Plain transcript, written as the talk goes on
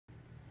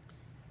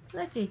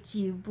Look at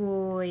you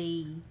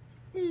boys.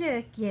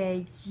 Look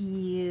at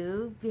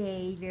you,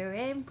 Baylor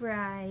and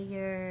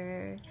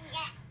Bryar.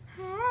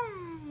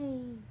 Hi.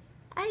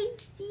 I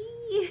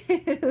see you.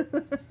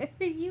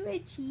 Are you a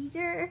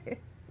cheeser?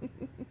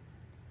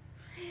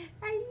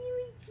 Are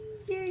you a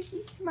cheeser?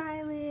 You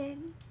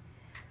smiling?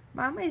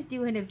 Mama's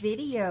doing a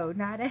video,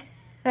 not a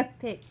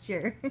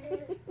picture.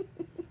 What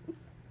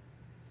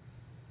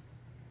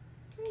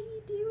are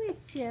you doing,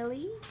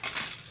 silly?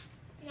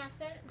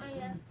 Nothing. I'm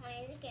just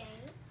playing a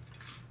game.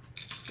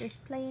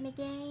 Just playing a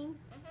game?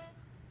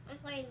 I'm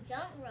playing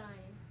Jump Run.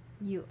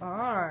 You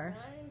are.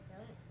 Run,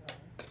 jump,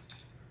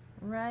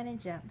 run. Run and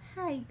jump.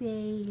 Hi,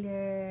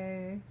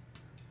 Baylor.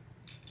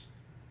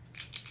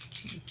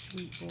 You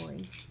sweet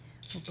boys.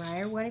 Well,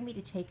 Bryar wanted me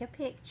to take a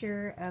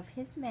picture of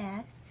his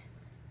mess.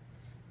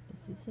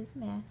 This is his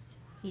mess.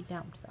 He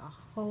dumped the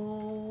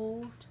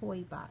whole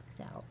toy box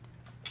out.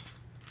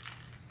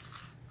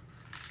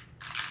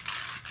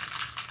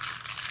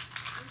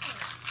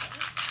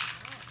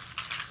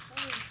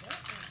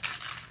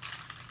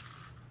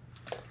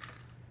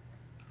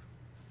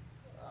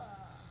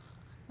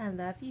 I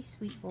love you,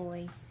 sweet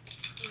boys.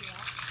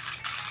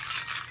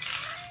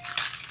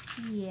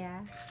 Yeah.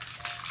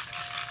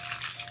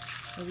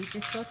 Well, we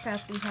just woke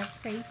up. We have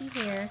crazy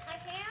hair. I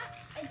can't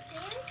do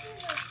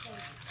this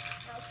thing.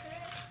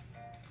 Okay?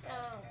 No,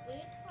 be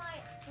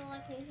quiet so I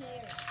can hear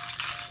it.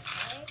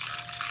 Okay?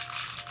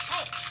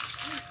 Hey!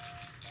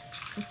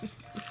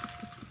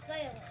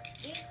 Baylor,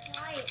 be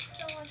quiet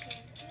so I can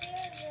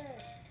hear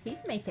this.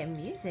 He's making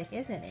music,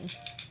 isn't he? Yeah,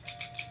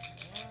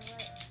 but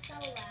it's so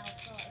loud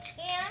so I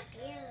can't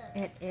hear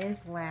this. It is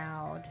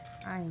loud.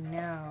 I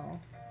know.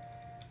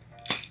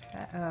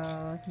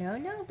 Uh-oh. No,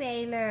 no,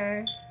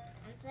 Baylor.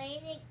 I'm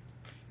playing it.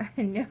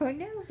 No,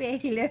 no,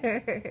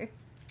 Baylor.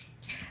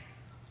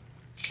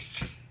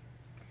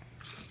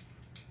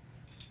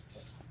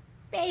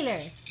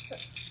 Baylor.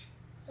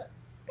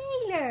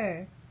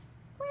 Baylor.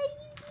 What are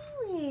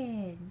you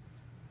doing?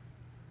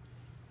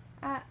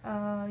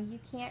 Uh-oh. You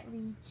can't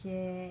reach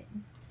it.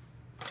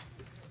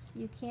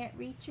 You can't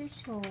reach your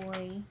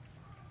toy.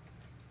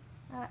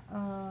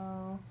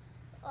 Uh-oh.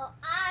 Oh,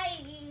 I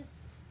use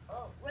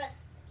rescue.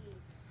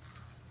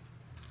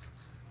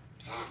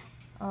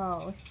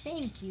 Oh,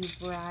 thank you,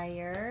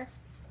 Bryar.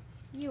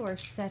 You are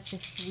such a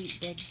sweet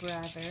big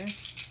brother.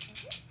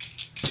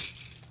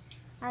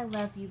 I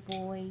love you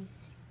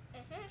boys.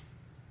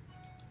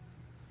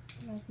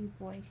 Love you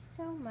boys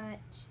so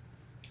much.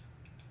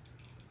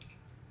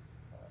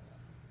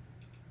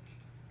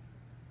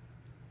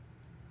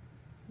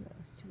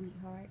 Little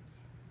sweethearts.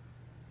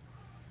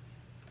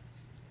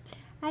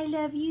 I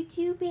love you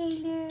too,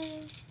 Baylor.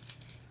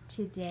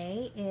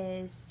 Today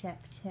is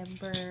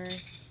September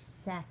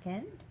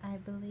 2nd, I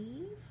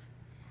believe,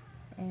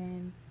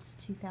 and it's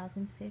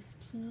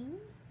 2015,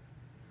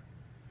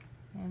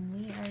 and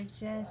we are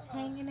just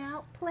hanging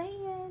out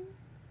playing.